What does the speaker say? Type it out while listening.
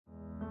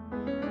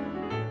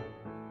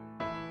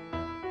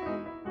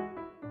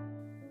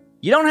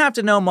You don't have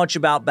to know much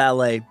about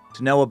ballet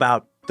to know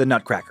about the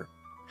Nutcracker.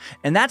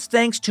 And that's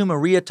thanks to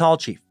Maria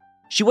Tallchief.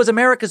 She was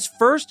America's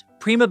first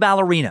prima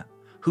ballerina,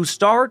 whose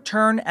star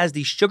turn as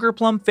the Sugar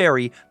Plum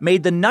Fairy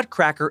made the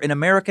Nutcracker an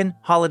American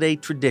holiday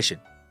tradition.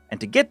 And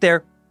to get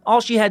there,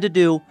 all she had to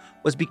do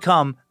was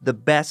become the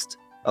best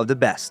of the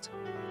best.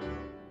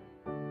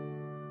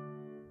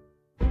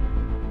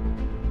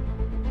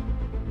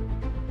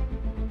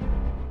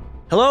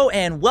 Hello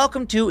and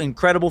welcome to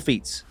Incredible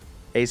Feats,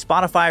 a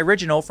Spotify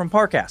original from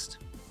Parcast.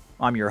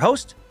 I'm your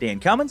host, Dan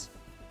Cummins.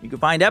 You can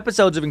find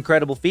episodes of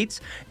Incredible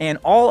Feats and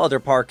all other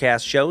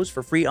Parcast shows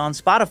for free on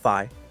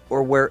Spotify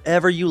or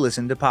wherever you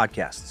listen to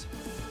podcasts.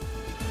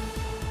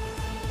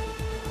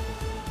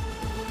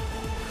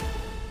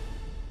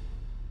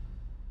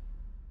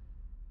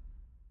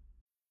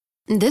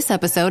 This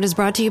episode is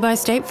brought to you by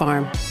State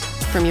Farm.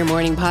 From your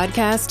morning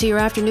podcast to your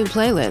afternoon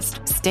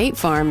playlist, State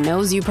Farm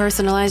knows you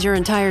personalize your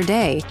entire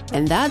day,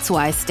 and that's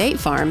why State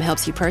Farm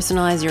helps you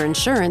personalize your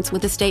insurance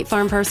with the State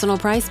Farm Personal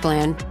Price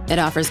Plan. It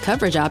offers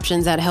coverage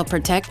options that help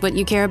protect what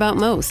you care about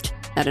most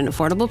at an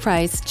affordable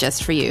price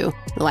just for you.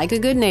 Like a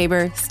good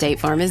neighbor, State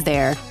Farm is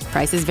there.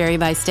 Prices vary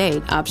by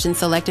state. Options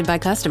selected by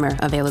customer.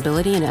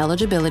 Availability and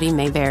eligibility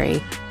may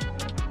vary.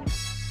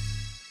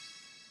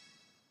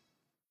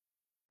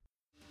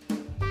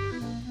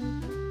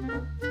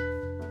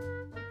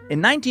 In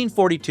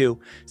 1942,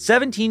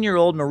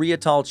 17-year-old Maria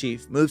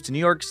Tallchief moves to New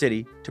York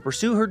City to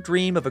pursue her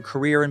dream of a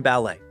career in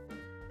ballet.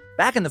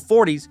 Back in the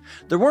 40s,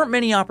 there weren't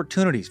many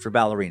opportunities for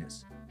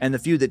ballerinas, and the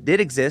few that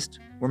did exist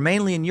were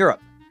mainly in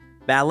Europe.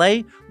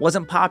 Ballet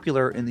wasn't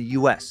popular in the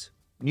US.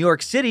 New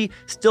York City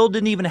still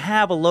didn't even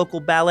have a local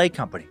ballet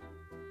company.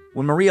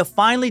 When Maria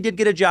finally did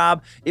get a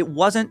job, it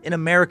wasn't an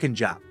American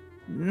job.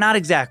 Not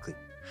exactly.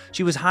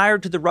 She was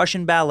hired to the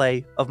Russian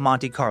Ballet of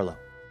Monte Carlo.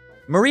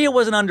 Maria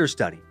was an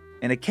understudy,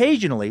 and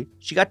occasionally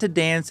she got to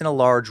dance in a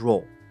large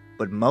role,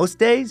 but most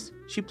days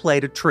she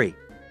played a tree.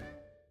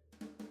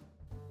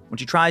 When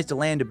she tries to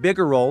land a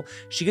bigger role,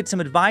 she gets some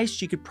advice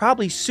she could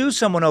probably sue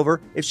someone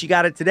over if she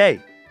got it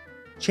today.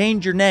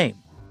 Change your name.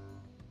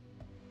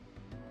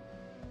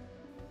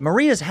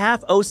 Maria's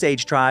half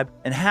Osage tribe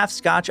and half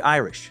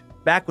Scotch-Irish,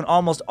 back when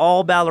almost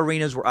all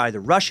ballerinas were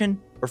either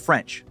Russian or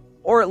French,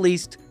 or at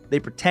least they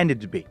pretended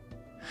to be.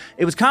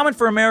 It was common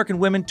for American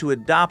women to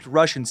adopt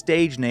Russian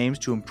stage names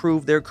to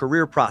improve their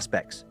career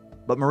prospects.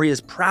 But Maria's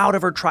proud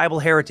of her tribal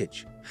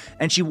heritage,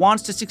 and she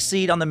wants to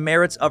succeed on the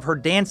merits of her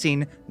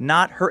dancing,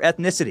 not her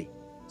ethnicity.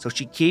 So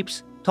she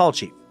keeps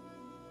Tallchief.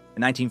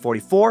 In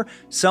 1944,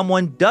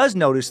 someone does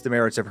notice the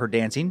merits of her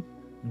dancing,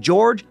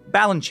 George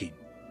Balanchine,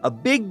 a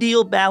big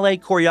deal ballet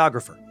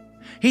choreographer.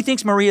 He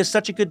thinks Maria is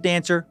such a good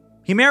dancer,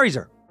 he marries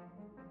her.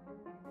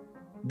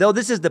 Though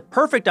this is the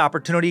perfect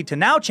opportunity to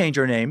now change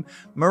her name,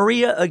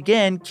 Maria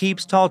again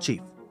keeps Tallchief.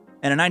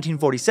 And in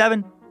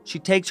 1947, she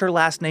takes her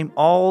last name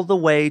all the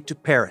way to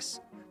Paris,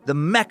 the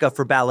mecca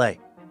for ballet.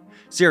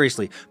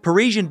 Seriously,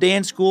 Parisian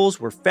dance schools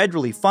were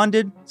federally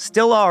funded,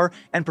 still are,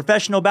 and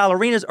professional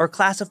ballerinas are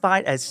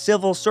classified as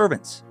civil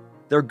servants.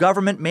 Their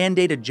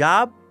government-mandated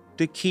job?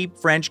 To keep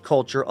French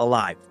culture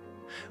alive.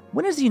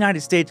 When is the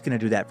United States going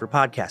to do that for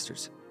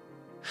podcasters?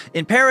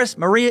 In Paris,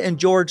 Maria and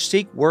George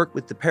seek work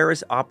with the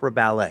Paris Opera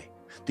Ballet,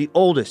 the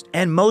oldest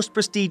and most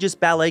prestigious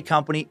ballet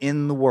company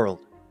in the world.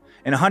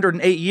 In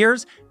 108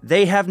 years,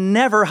 they have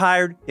never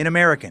hired an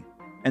American,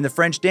 and the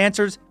French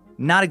dancers,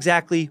 not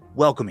exactly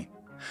welcoming.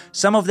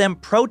 Some of them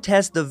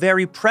protest the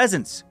very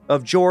presence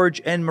of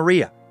George and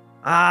Maria.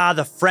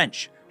 The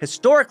French,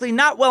 historically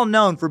not well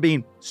known for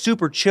being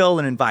super chill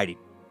and inviting.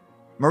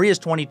 Maria's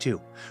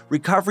 22,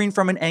 recovering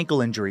from an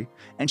ankle injury,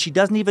 and she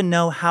doesn't even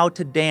know how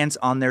to dance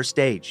on their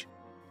stage.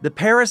 The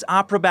Paris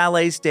Opera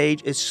Ballet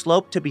stage is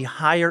sloped to be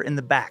higher in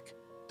the back.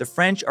 The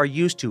French are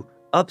used to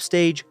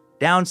upstage,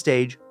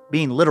 downstage,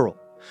 being literal.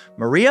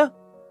 Maria,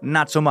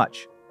 not so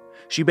much.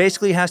 She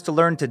basically has to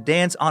learn to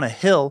dance on a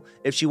hill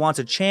if she wants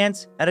a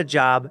chance at a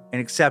job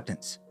and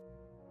acceptance.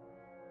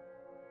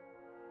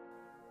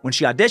 When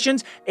she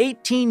auditions,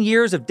 18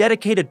 years of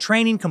dedicated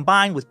training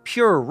combined with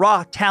pure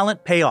raw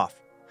talent pay off.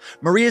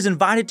 Maria is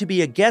invited to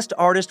be a guest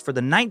artist for the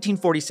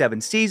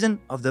 1947 season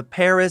of the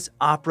Paris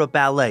Opera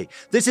Ballet.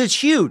 This is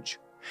huge.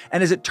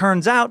 And as it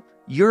turns out,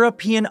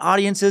 European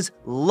audiences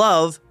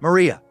love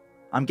Maria.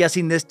 I'm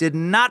guessing this did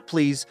not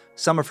please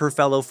some of her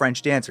fellow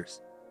French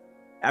dancers.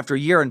 After a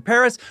year in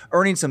Paris,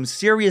 earning some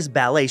serious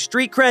ballet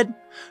street cred,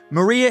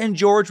 Maria and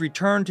George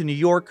returned to New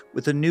York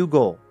with a new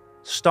goal: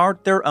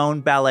 start their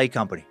own ballet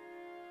company.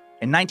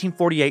 In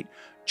 1948,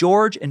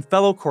 George and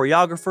fellow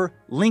choreographer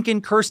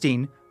Lincoln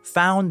Kirstein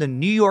found the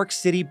New York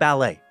City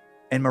Ballet,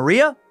 and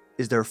Maria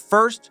is their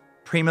first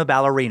prima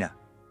ballerina.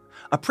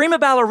 A prima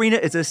ballerina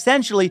is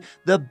essentially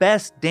the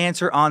best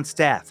dancer on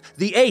staff,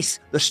 the ace,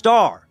 the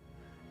star.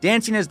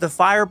 Dancing as the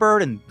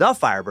Firebird in The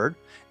Firebird,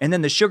 and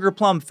then the Sugar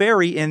Plum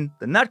Fairy in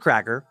The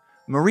Nutcracker,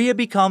 Maria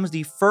becomes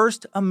the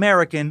first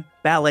American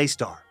ballet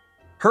star.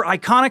 Her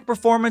iconic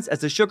performance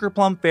as the Sugar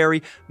Plum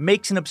Fairy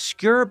makes an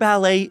obscure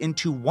ballet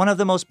into one of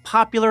the most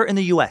popular in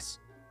the US,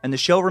 and the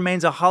show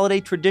remains a holiday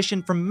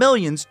tradition for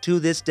millions to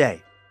this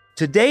day.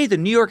 Today, the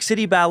New York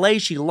City Ballet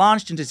she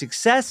launched into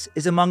success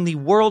is among the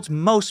world's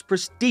most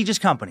prestigious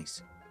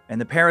companies.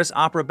 And the Paris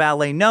Opera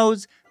Ballet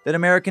knows that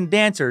American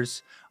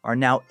dancers are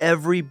now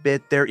every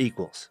bit their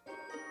equals.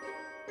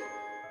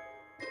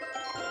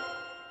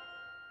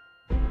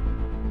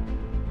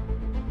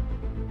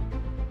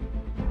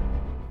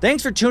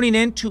 Thanks for tuning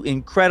in to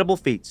Incredible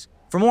Feats.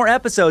 For more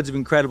episodes of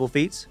Incredible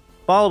Feats,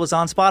 follow us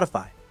on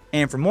Spotify.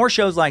 And for more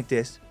shows like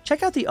this,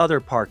 check out the other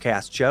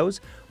Parcast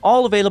shows,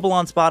 all available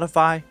on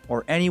Spotify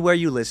or anywhere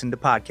you listen to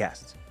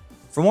podcasts.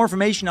 For more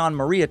information on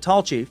Maria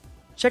Tallchief,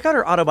 check out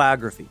her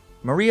autobiography,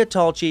 Maria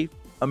Tallchief,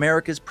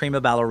 America's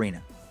Prima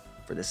Ballerina.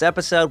 For this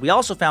episode, we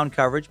also found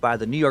coverage by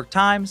the New York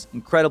Times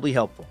incredibly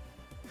helpful.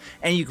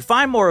 And you can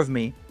find more of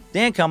me,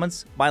 Dan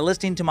Cummins, by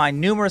listening to my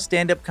numerous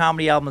stand-up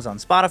comedy albums on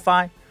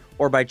Spotify,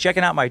 or by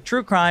checking out my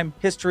true crime,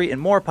 history, and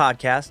more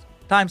podcast,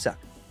 Timesuck,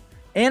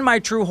 and my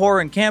true horror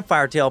and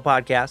campfire tale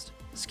podcast,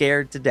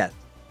 Scared to Death.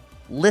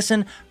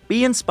 Listen,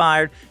 be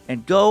inspired,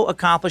 and go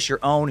accomplish your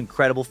own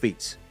incredible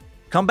feats.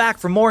 Come back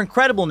for more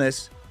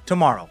incredibleness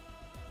tomorrow.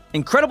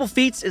 Incredible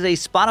Feats is a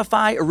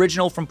Spotify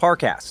original from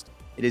Parcast.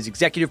 It is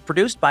executive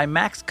produced by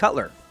Max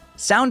Cutler.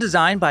 Sound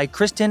design by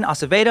Kristen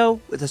Acevedo,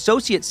 with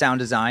associate sound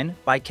design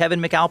by Kevin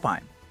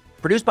McAlpine.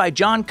 Produced by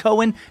John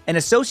Cohen and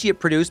associate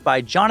produced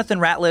by Jonathan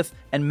Ratliff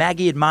and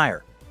Maggie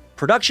Admire.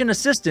 Production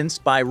assistance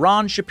by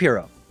Ron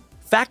Shapiro.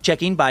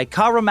 Fact-checking by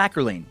Kara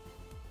Mackerline.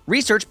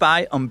 Research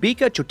by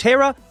Umbika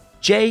Chotera,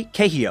 Jay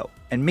Cahio,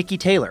 and Mickey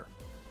Taylor.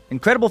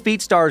 Incredible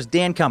Feat stars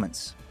Dan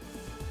Cummins.